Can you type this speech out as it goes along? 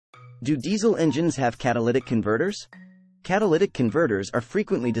Do diesel engines have catalytic converters? Catalytic converters are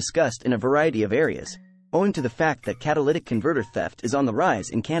frequently discussed in a variety of areas, owing to the fact that catalytic converter theft is on the rise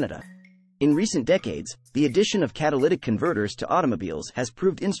in Canada. In recent decades, the addition of catalytic converters to automobiles has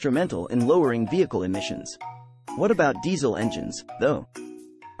proved instrumental in lowering vehicle emissions. What about diesel engines, though?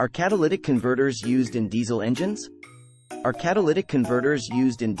 Are catalytic converters used in diesel engines? Are catalytic converters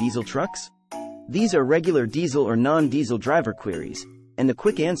used in diesel trucks? These are regular diesel or non-diesel driver queries, and the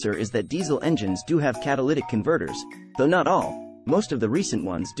quick answer is that diesel engines do have catalytic converters, though not all. Most of the recent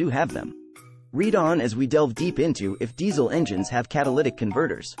ones do have them. Read on as we delve deep into if diesel engines have catalytic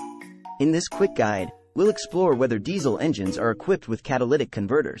converters. In this quick guide, we'll explore whether diesel engines are equipped with catalytic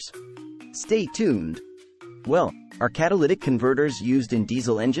converters. Stay tuned. Well, are catalytic converters used in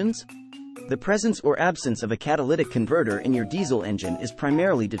diesel engines? The presence or absence of a catalytic converter in your diesel engine is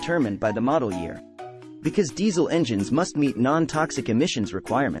primarily determined by the model year. Because diesel engines must meet non-toxic emissions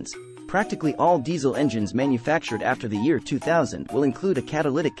requirements, practically all diesel engines manufactured after the year 2000 will include a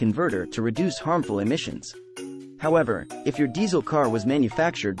catalytic converter to reduce harmful emissions. However, if your diesel car was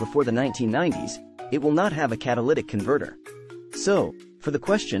manufactured before the 1990s, it will not have a catalytic converter. So, for the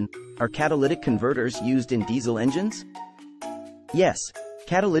question, are catalytic converters used in diesel engines? Yes,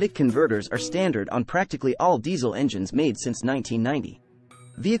 catalytic converters are standard on practically all diesel engines made since 1990.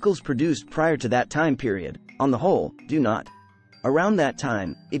 Vehicles produced prior to that time period, on the whole, do not. Around that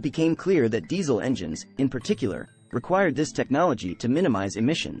time, it became clear that diesel engines, in particular, required this technology to minimize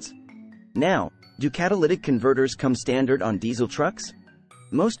emissions. Now, do catalytic converters come standard on diesel trucks?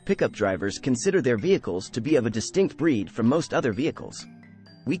 Most pickup drivers consider their vehicles to be of a distinct breed from most other vehicles.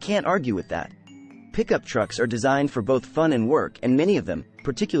 We can't argue with that. Pickup trucks are designed for both fun and work, and many of them,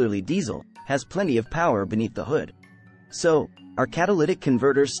 particularly diesel, has plenty of power beneath the hood. So, are catalytic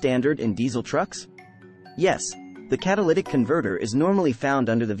converters standard in diesel trucks? Yes, the catalytic converter is normally found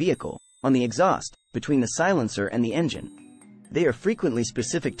under the vehicle, on the exhaust, between the silencer and the engine. They are frequently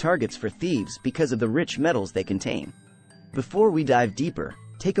specific targets for thieves because of the rich metals they contain. Before we dive deeper,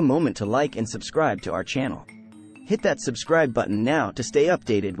 take a moment to like and subscribe to our channel. Hit that subscribe button now to stay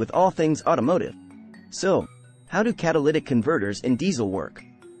updated with all things automotive. So, how do catalytic converters in diesel work?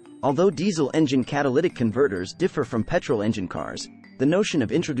 Although diesel engine catalytic converters differ from petrol engine cars, the notion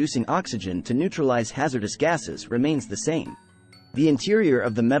of introducing oxygen to neutralize hazardous gases remains the same. The interior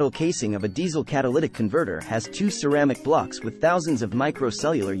of the metal casing of a diesel catalytic converter has two ceramic blocks with thousands of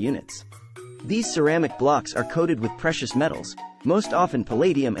microcellular units. These ceramic blocks are coated with precious metals, most often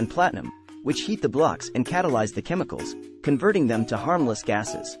palladium and platinum, which heat the blocks and catalyze the chemicals, converting them to harmless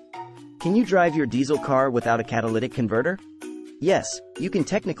gases. Can you drive your diesel car without a catalytic converter? Yes, you can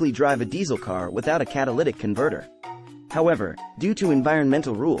technically drive a diesel car without a catalytic converter. However, due to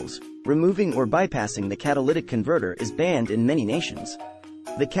environmental rules, removing or bypassing the catalytic converter is banned in many nations.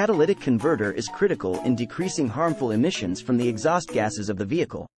 The catalytic converter is critical in decreasing harmful emissions from the exhaust gases of the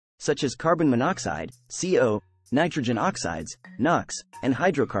vehicle, such as carbon monoxide, CO, nitrogen oxides, NOx, and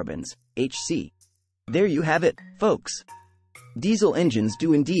hydrocarbons, HC. There you have it, folks. Diesel engines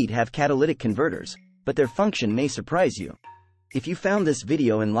do indeed have catalytic converters, but their function may surprise you. If you found this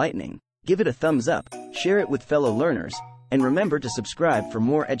video enlightening, give it a thumbs up, share it with fellow learners, and remember to subscribe for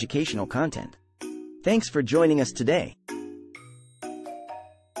more educational content. Thanks for joining us today.